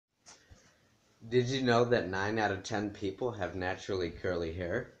Did you know that 9 out of 10 people have naturally curly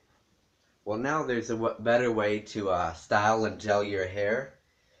hair? Well, now there's a better way to style and gel your hair,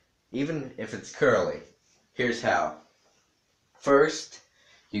 even if it's curly. Here's how. First,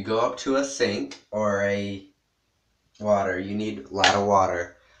 you go up to a sink or a water. You need a lot of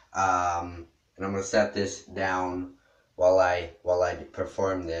water. And I'm going to set this down while I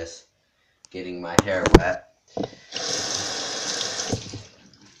perform this, getting my hair wet.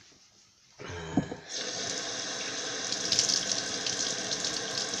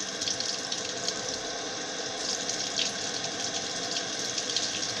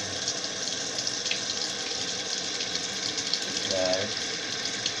 Okay.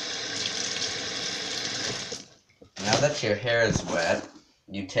 Now that your hair is wet,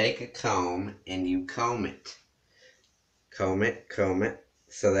 you take a comb and you comb it. Comb it,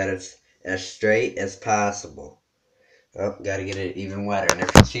 so that it's as straight as possible. Oh, gotta get it even wetter. And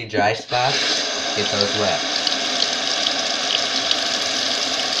if you see dry spots, get those wet.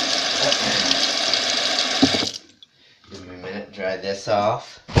 Give me a minute, dry this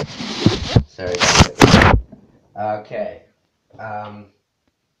off. Sorry. Okay. If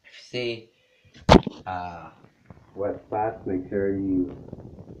you see wet spots, make sure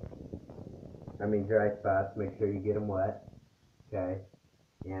dry spots, make sure you get them wet. Okay.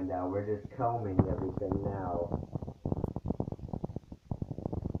 And we're just combing everything now.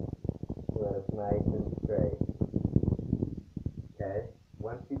 So that it's nice and straight. Okay.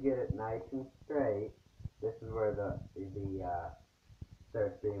 Once you get it nice and straight, this is where the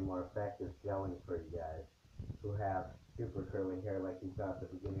starts being more effective gelling for you guys who have super curly hair like you saw at the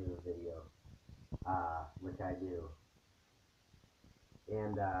beginning of the video, which I do.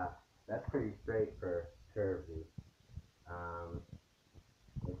 And that's pretty straight for curvy.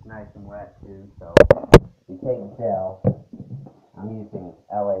 It's nice and wet too, so you take gel. I'm using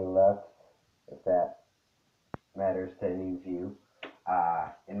LA Lux, if that matters to any of you.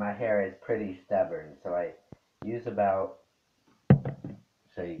 And my hair is pretty stubborn, so I use about,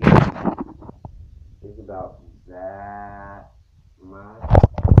 so you get, use about that much.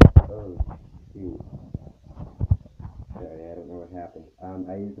 Oh, shoot. Sorry, I don't know what happened.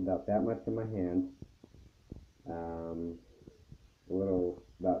 I use about that much in my hand. A little,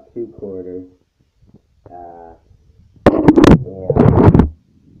 about 2/4. And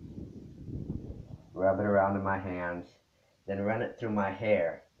rub it around in my hands. Then run it through my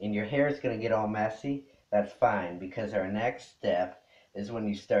hair. And your hair is going to get all messy. That's fine, because our next step is when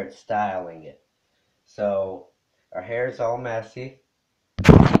you start styling it. So, our hair is all messy,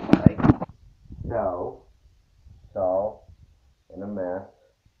 like so. It's all in a mess.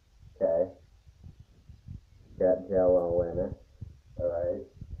 Okay. Got gel all in it. Alright.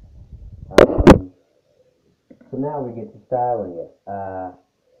 So now we get to styling it.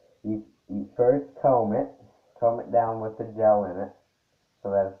 You first comb it down with the gel in it, so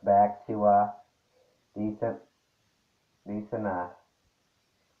that it's back to decent,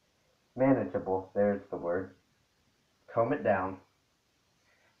 manageable. There's the word. Comb it down.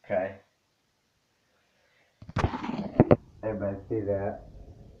 Okay. Everybody see that?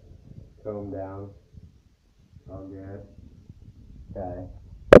 Comb down. All good. Okay.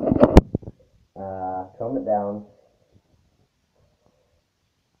 Comb it down.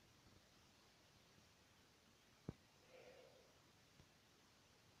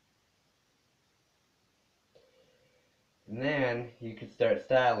 And then you can start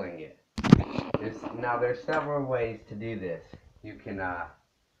styling it. There's several ways to do this. You can,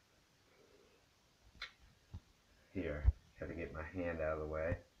 here, gotta get my hand out of the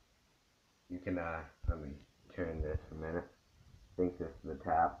way. You can, let me turn this a minute. I think this is the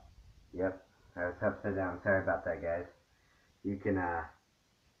top. Yep, I was upside down. Sorry about that, guys. You can,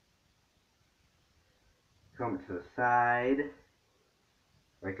 comb it to the side,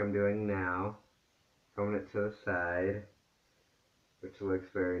 like I'm doing now. Comb it to the side, which looks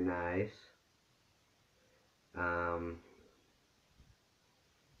very nice. Um,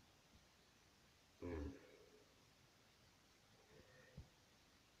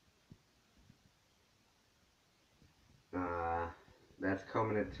 that's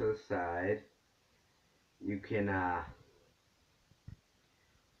combing it to the side. You can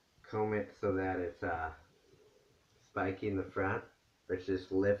comb it so that it's spiky in the front, or it's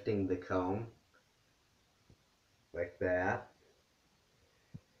just lifting the comb like that,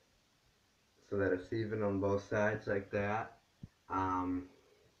 so that it's even on both sides like that.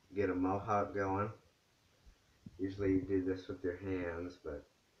 Get a mohawk going. Usually you do this with your hands, but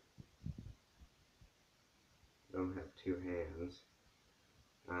don't have two hands.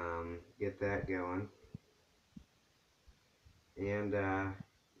 Get that going, and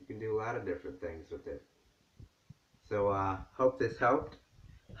can do a lot of different things with it. So hope this helped.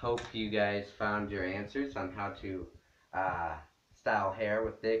 Hope you guys found your answers on how to uh, style hair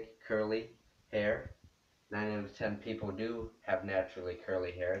with thick, curly hair. 9 out of 10 people do have naturally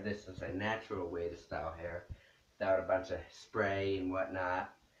curly hair. This is a natural way to style hair without a bunch of spray and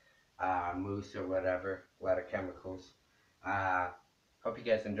whatnot, mousse or whatever, a lot of chemicals. Uh, Hope you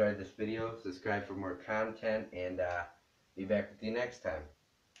guys enjoyed this video. Subscribe for more content, and be back with you next time.